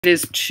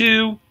is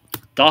two-sided,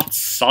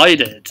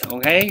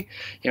 okay? You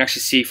can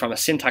actually see from a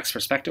syntax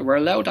perspective we're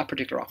allowed that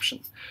particular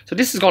option. So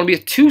this is going to be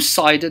a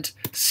two-sided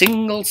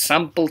single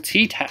sample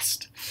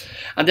t-test.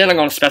 And then I'm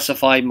going to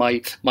specify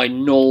my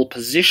null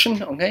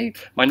position, okay?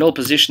 My null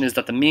position is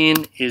that the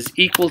mean is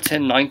equal to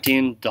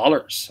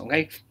 $19,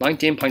 okay?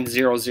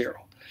 19.00.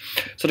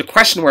 So the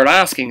question we're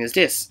asking is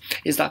this,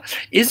 is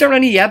there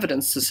any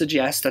evidence to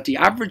suggest that the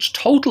average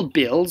total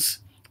bills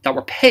that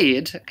were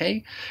paid,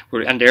 okay,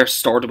 and they're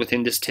stored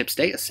within this TIPS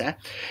data set,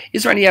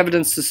 is there any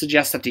evidence to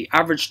suggest that the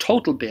average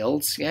total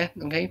bills, yeah,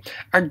 okay,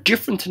 are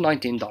different to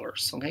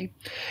 $19, okay?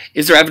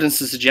 Is there evidence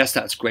to suggest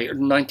that it's greater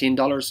than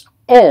 $19?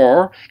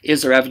 Or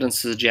is there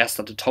evidence to suggest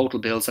that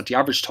the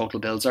average total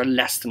bills are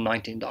less than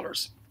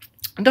 $19?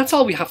 And that's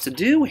all we have to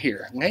do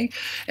here, okay?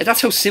 And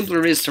that's how simple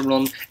it is to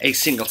run a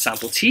single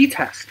sample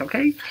t-test,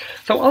 okay?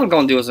 So all I'm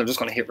going to do is I'm just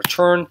going to hit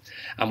return,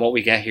 and what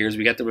we get here is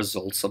we get the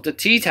results of the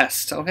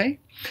t-test, okay?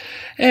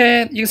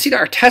 You can see that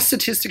our test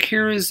statistic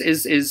here is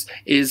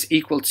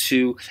equal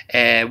to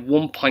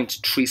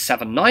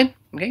 1.379.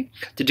 Okay,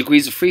 the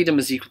degrees of freedom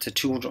is equal to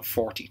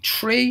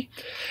 243.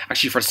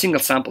 Actually, for a single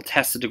sample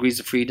test, the degrees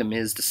of freedom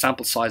is the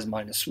sample size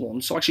minus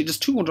 1. So actually, there's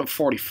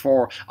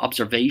 244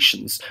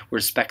 observations with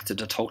respect to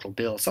the total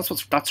bills.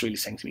 That's really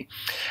saying to me.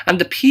 And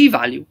the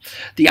p-value,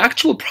 the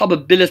actual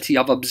probability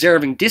of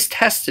observing this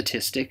test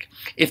statistic,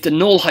 if the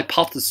null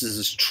hypothesis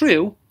is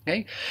true.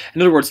 Okay,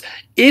 in other words,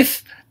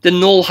 if the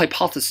null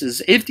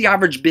hypothesis, if the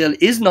average bill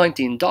is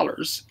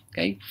 $19.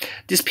 Okay,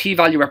 this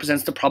p-value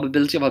represents the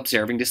probability of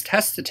observing this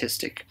test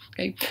statistic,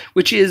 okay,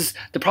 which is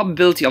the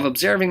probability of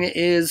observing it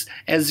is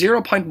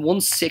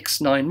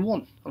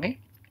 0.1691. Okay,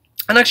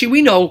 and actually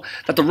we know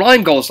that the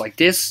rhyme goes like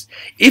this: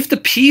 if the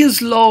p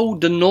is low,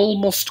 the null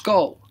must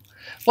go.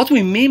 What do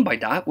we mean by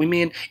that? We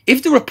mean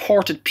if the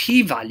reported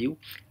p-value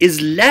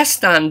is less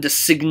than the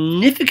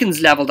significance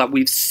level that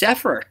we've set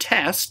for our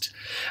test,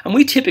 and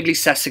we typically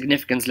set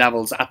significance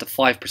levels at the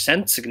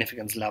 5%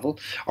 significance level,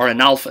 or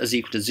an alpha is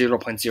equal to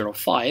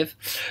 0.05.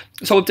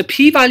 So if the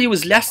p-value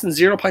is less than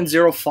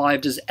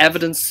 0.05, there's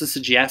evidence to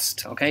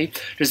suggest, okay,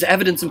 there's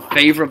evidence in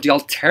favor of the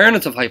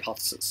alternative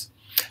hypothesis.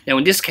 Now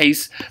in this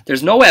case,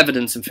 there's no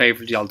evidence in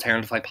favor of the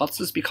alternative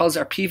hypothesis because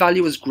our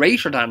p-value is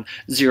greater than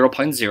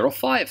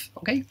 0.05,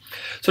 okay?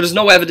 So there's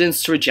no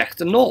evidence to reject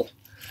the null.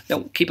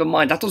 Now keep in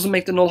mind, that doesn't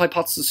make the null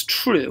hypothesis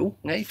true,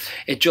 okay?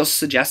 It just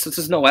suggests that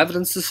there's no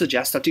evidence to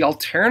suggest that the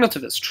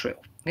alternative is true.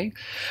 Okay.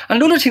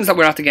 And other things that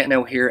we're after getting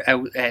out here,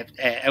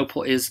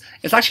 output is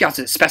actually have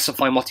to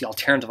specify what the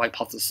alternative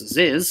hypothesis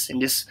is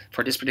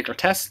for this particular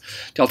test.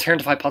 The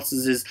alternative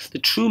hypothesis is the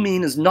true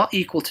mean is not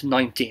equal to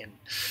 19.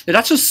 Now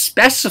that's just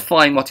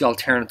specifying what the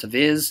alternative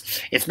is.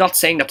 It's not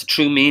saying that the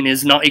true mean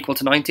is not equal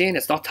to 19.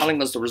 It's not telling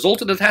us the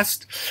result of the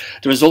test.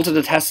 The result of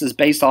the test is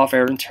based off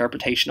our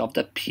interpretation of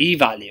the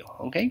p-value.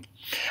 Okay.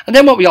 And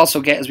then what we also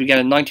get is we get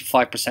a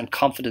 95%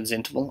 confidence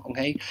interval,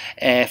 okay,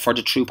 for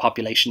the true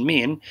population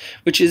mean,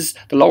 which is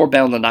the lower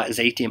bound on that is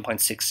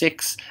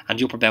 18.66 and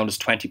the upper bound is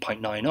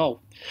 20.90.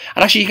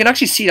 And actually, you can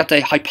actually see that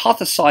the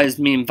hypothesized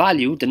mean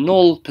value, the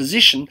null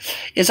position,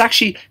 is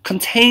actually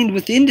contained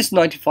within this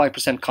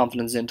 95%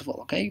 confidence interval,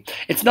 okay?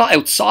 It's not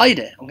outside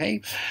it,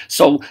 okay?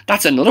 So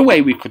that's another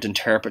way we could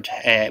interpret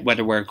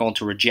whether we're going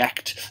to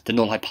reject the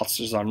null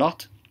hypothesis or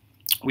not.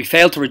 We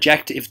fail to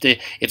reject if the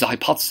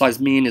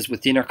hypothesized mean is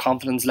within our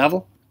confidence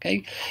level.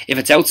 Okay, if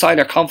it's outside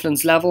our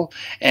confidence level,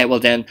 well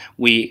then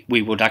we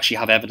would actually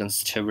have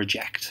evidence to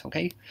reject.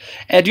 Okay,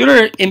 the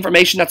other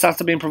information that's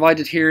after being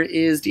provided here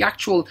is the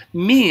actual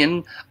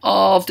mean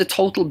of the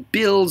total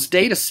bills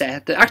data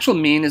set. The actual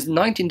mean is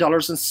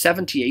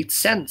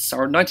 $19.78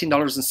 or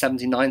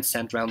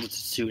 $19.79 rounded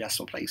to 2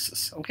 decimal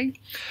places. Okay,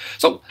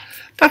 so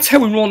that's how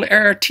we run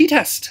our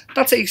t-test.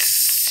 That's a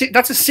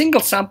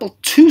single sample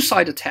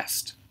two-sided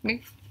test.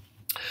 Okay.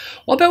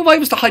 What about if I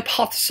was to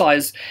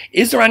hypothesize,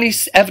 is there any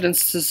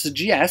evidence to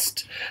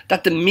suggest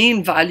that the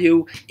mean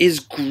value is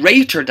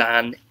greater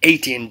than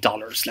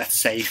 $18, let's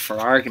say, for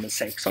argument's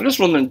sake? So I'm just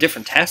running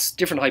different tests,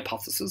 different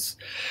hypotheses.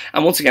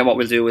 And once again, what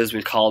we'll do is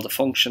we'll call the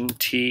function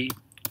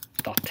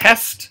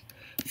t.test,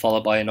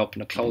 followed by an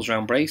open and close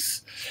round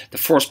brace. The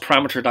first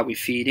parameter that we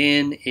feed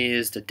in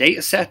is the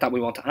data set that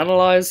we want to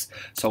analyze.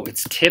 So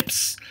it's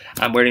TIPS,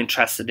 and we're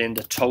interested in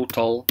the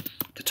total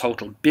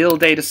bill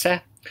data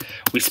set.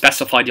 We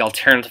specify the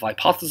alternative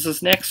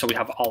hypothesis next, so we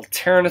have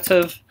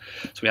alternative.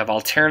 So we have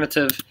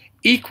alternative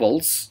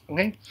equals,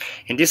 okay?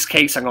 In this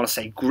case, I'm going to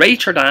say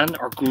greater than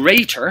or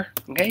greater,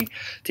 okay,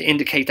 to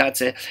indicate that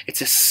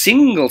it's a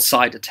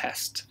single-sided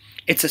test.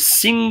 It's a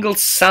single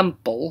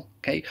sample,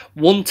 okay,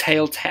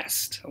 one-tail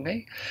test,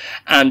 okay?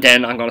 And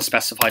then I'm going to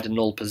specify the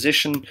null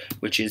position,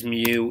 which is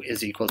mu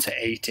is equal to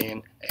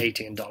 $18.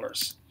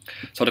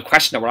 So the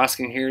question that we're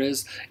asking here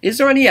is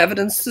there any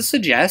evidence to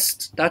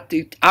suggest that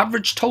the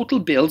average total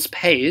bills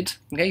paid,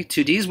 okay,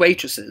 to these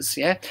waitresses,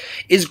 yeah,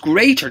 is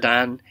greater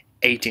than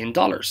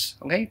 $18.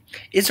 Okay,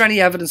 is there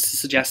any evidence to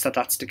suggest that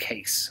that's the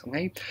case?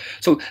 Okay,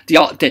 so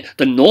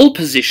the null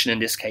position in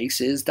this case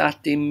is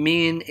that the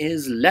mean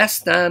is less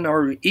than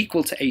or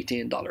equal to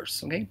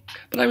 $18. Okay,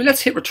 but I mean,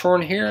 let's hit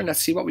return here and let's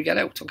see what we get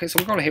out. Okay, so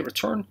we're going to hit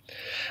return,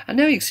 and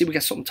now you can see we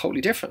get something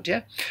totally different.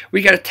 Yeah,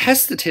 we get a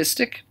test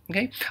statistic,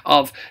 okay,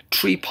 of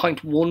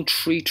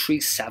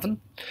 3.1337.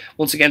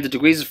 Once again, the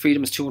degrees of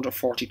freedom is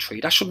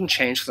 243. That shouldn't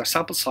change because our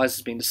sample size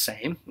has been the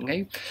same.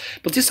 Okay,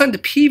 but this time the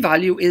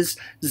p-value is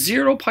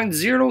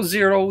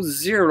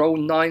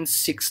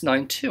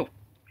 0.009692.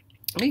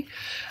 Okay,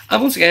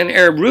 and once again,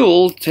 our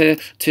rule to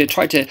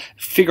try to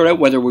figure out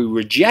whether we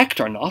reject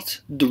or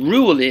not, the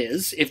rule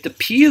is if the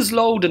p is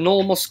low, the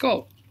null must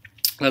go.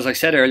 As I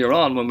said earlier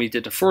on when we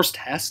did the first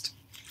test,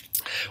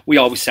 we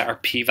always set our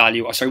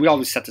p-value, we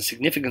always set the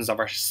significance of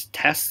our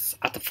tests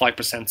at the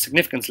 5%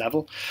 significance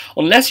level.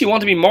 Unless you want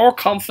to be more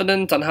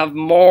confident and have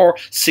more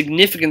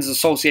significance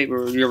associated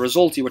with your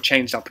result, you would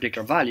change that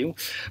particular value.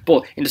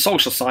 But in the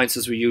social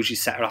sciences, we usually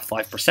set it at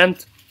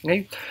 5%.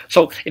 Okay?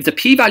 So if the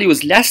p-value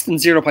is less than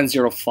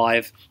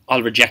 0.05,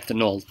 I'll reject the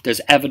null.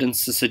 There's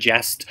evidence to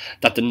suggest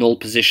that the null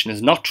position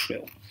is not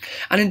true.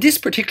 And in this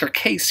particular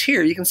case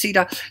here, you can see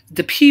that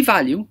the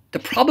p-value, the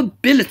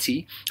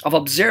probability of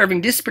observing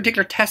this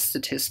particular test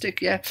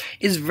statistic, yeah,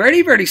 is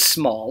very, very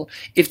small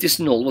if this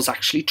null was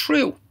actually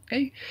true.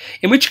 Okay?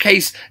 In which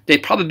case, the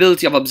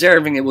probability of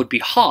observing it would be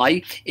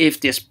high if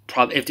this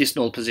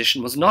null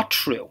position was not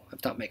true,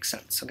 if that makes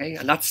sense. Okay,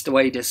 and that's the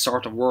way this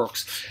sort of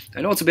works.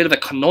 I know it's a bit of a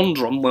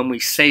conundrum when we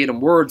say it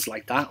in words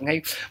like that,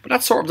 okay, but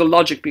that's sort of the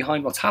logic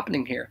behind what's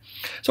happening here.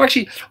 So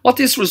actually, what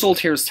this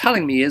result here is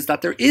telling me is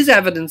that there is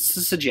evidence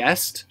to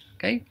suggest,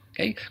 okay,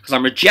 because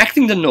I'm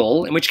rejecting the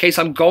null, in which case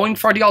I'm going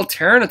for the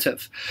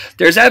alternative.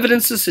 There's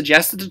evidence to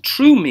suggest that the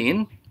true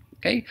mean,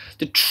 okay,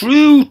 the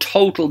true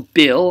total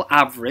bill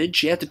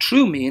average, yeah, the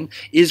true mean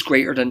is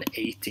greater than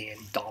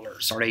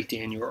 $18 or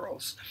 18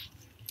 euros.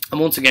 And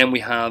once again, we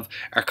have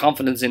our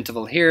confidence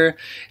interval here.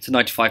 It's a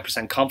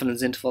 95%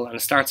 confidence interval, and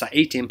it starts at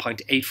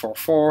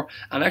 18.844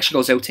 and actually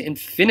goes out to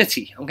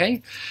infinity,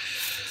 okay?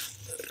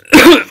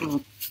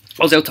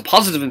 Goes out to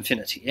positive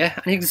infinity, yeah?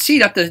 And you can see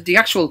that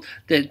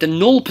the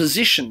null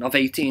position of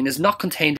 18 is not contained